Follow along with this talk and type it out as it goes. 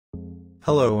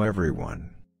Hello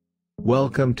everyone.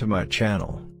 Welcome to my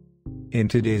channel. In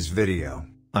today's video,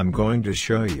 I'm going to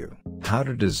show you how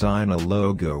to design a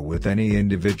logo with any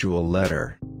individual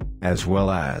letter, as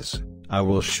well as I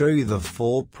will show you the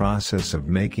full process of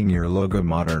making your logo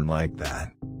modern like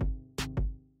that.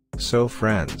 So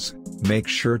friends, make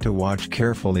sure to watch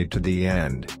carefully to the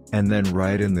end, and then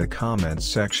write in the comments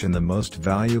section the most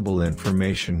valuable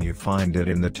information you find it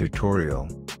in the tutorial.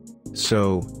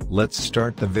 So, let's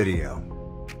start the video.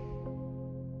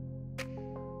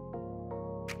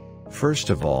 First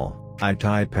of all, I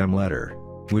type M letter,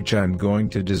 which I'm going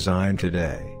to design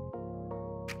today.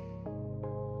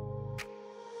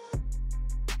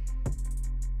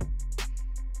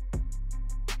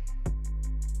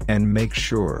 And make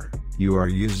sure you are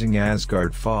using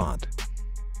Asgard font.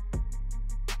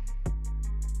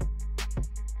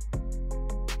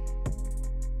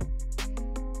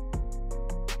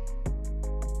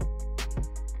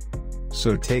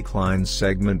 So take line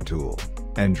segment tool,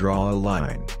 and draw a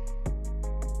line.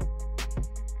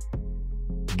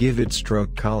 Give it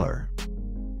stroke color.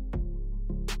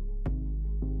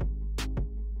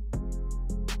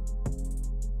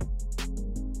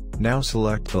 Now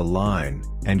select the line,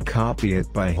 and copy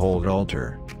it by Hold Alt,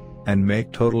 and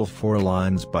make total 4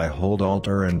 lines by Hold Alt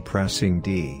and pressing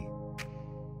D.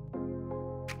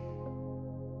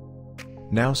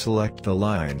 Now select the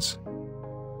lines,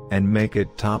 and make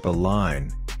it top a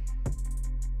line,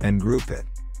 and group it.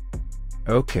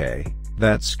 Okay,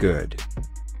 that's good.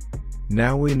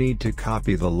 Now we need to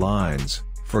copy the lines.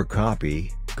 For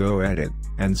copy, go Edit,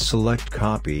 and select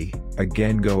Copy,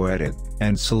 again go Edit,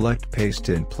 and select Paste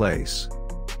in place.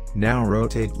 Now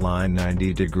rotate line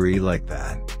 90 degrees like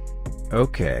that.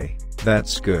 Okay,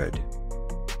 that's good.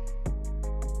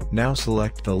 Now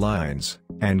select the lines,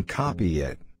 and copy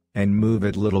it, and move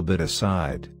it little bit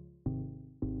aside.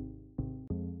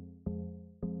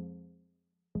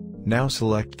 Now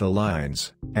select the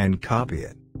lines, and copy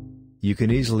it. You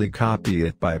can easily copy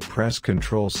it by press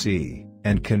Ctrl C,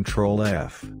 and Ctrl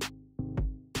F.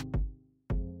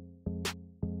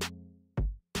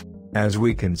 As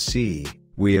we can see,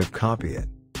 we have copied it.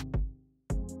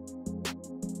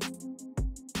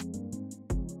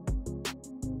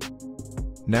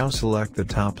 Now select the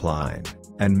top line,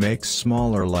 and make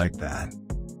smaller like that.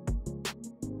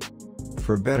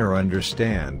 For better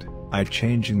understand, I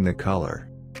changing the color.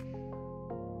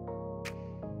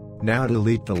 Now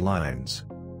delete the lines.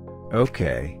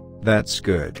 Okay, that's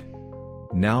good.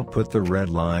 Now put the red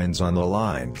lines on the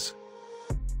lines.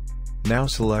 Now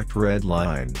select red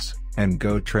lines, and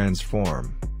go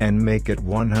transform, and make it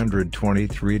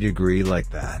 123 degrees like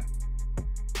that.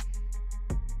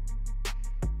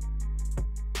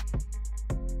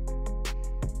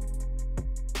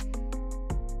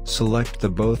 Select the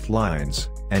both lines,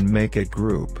 and make it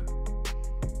group.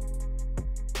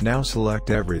 Now select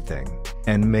everything,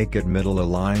 and make it middle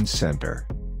align center.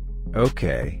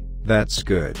 Okay, that's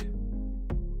good.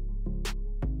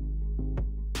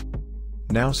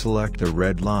 Now select the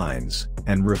red lines,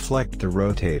 and reflect the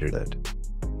rotated it.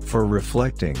 For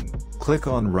reflecting, click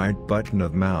on right button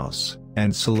of mouse,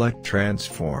 and select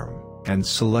transform, and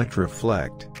select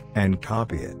reflect, and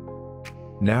copy it.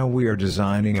 Now we are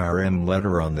designing our M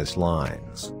letter on this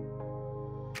lines.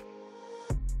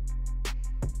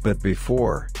 But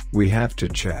before, we have to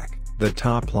check the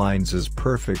top lines is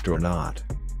perfect or not.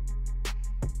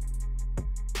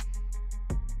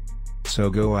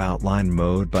 So go outline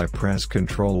mode by press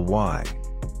Ctrl Y.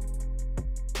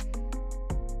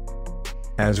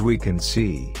 As we can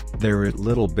see, there is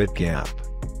little bit gap.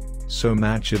 So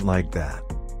match it like that.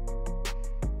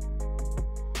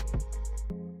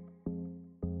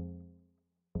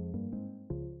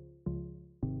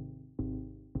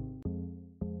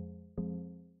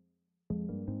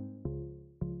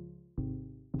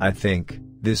 I think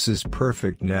this is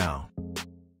perfect now.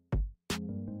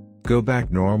 Go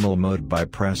back normal mode by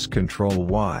press Ctrl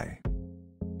Y.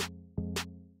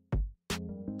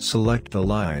 Select the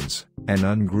lines, and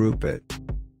ungroup it.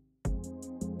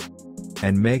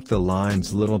 And make the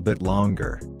lines little bit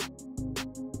longer.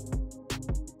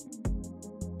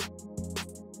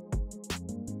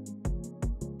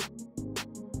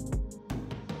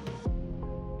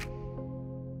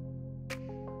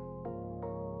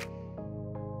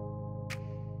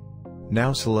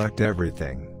 Now select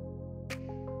everything.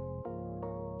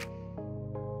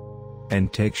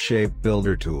 And take Shape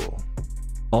Builder tool.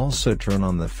 Also turn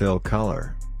on the fill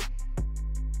color.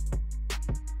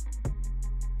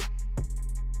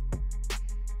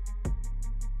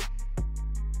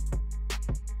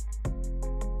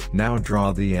 Now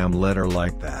draw the M letter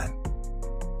like that.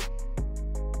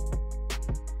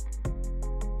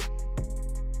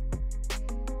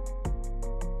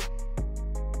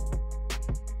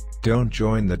 Don't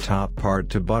join the top part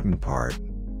to button part.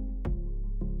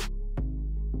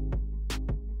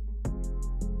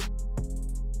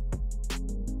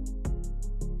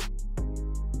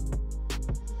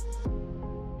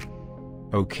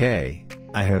 Okay,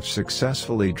 I have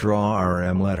successfully drawn our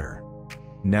M letter.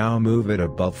 Now move it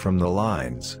above from the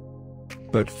lines.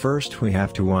 But first we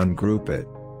have to ungroup it.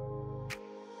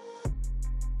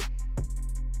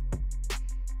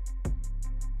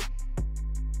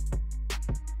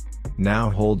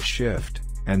 Now hold Shift,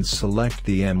 and select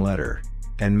the M letter,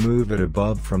 and move it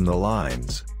above from the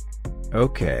lines.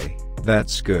 Okay,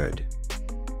 that's good.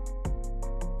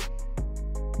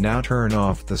 Now turn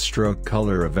off the stroke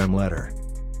color of M letter.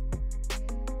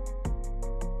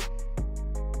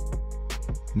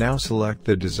 Now select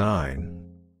the design,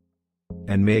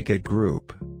 and make it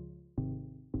group.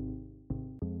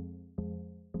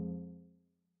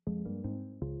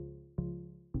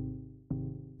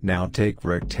 Now take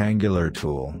rectangular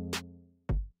tool,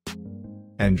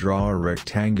 and draw a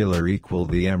rectangular equal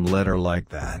the M letter like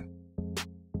that.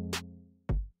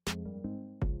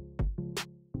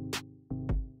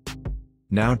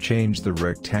 Now change the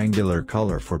rectangular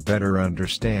color for better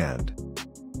understand.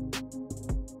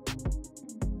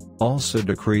 Also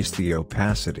decrease the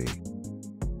opacity.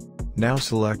 Now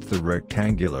select the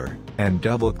rectangular, and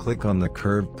double-click on the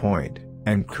curved point,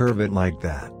 and curve it like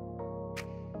that.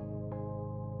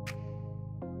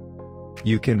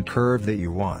 You can curve that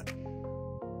you want.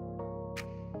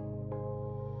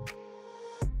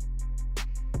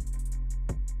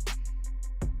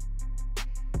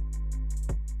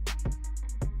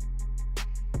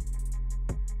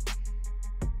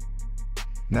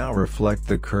 Now reflect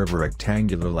the curve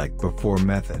rectangular like before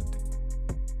method.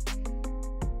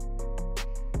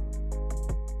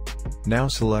 Now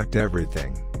select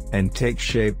everything, and take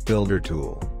Shape Builder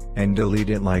tool, and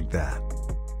delete it like that.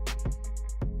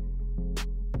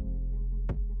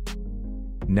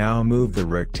 Now move the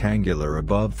rectangular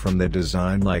above from the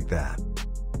design like that.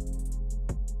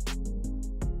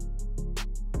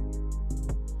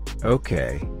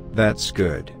 Okay, that's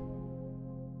good.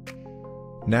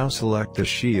 Now select the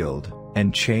shield,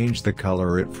 and change the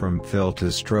color it from fill to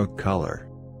stroke color.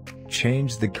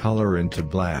 Change the color into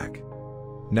black.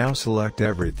 Now select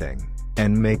everything,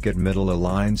 and make it middle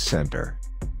align center.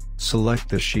 Select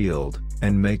the shield,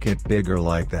 and make it bigger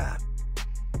like that.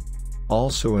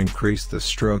 Also increase the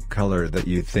stroke color that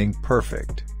you think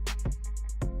perfect.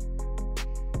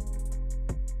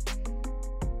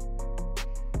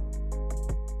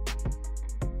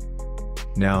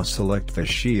 Now select the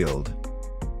shield,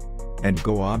 and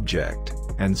go Object,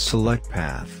 and select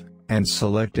Path, and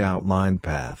select Outline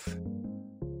Path.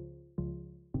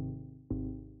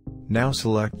 Now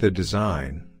select the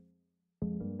design,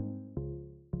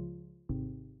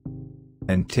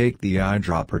 and take the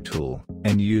eyedropper tool,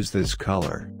 and use this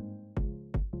color.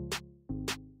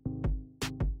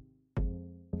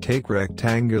 Take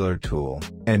rectangular tool,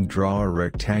 and draw a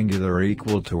rectangular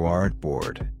equal to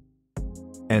artboard,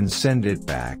 and send it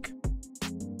back.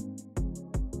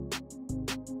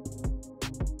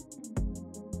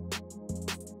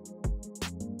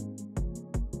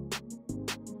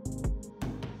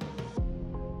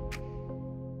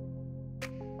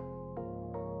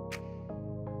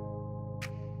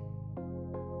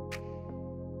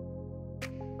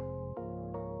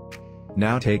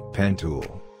 Now take pen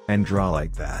tool, and draw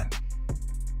like that.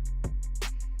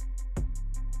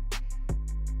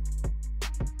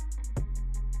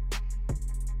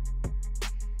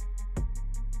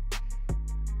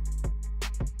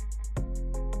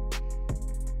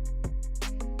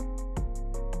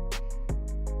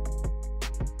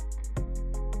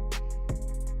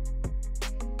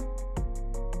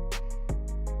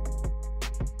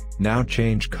 Now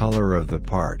change color of the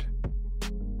part.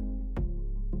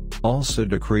 Also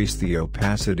decrease the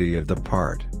opacity of the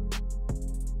part.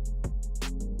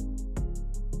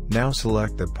 Now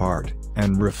select the part,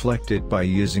 and reflect it by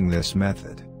using this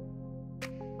method.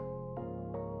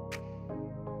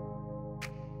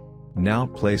 Now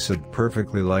place it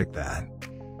perfectly like that.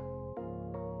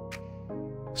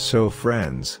 So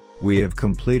friends, we have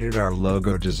completed our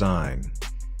logo design.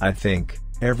 I think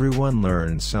everyone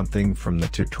learned something from the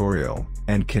tutorial,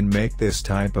 and can make this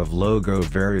type of logo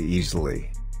very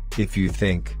easily. If you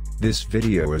think this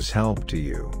video has helped to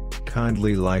you,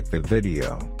 kindly like the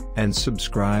video, and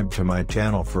subscribe to my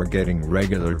channel for getting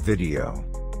regular video.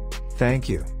 Thank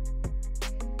you.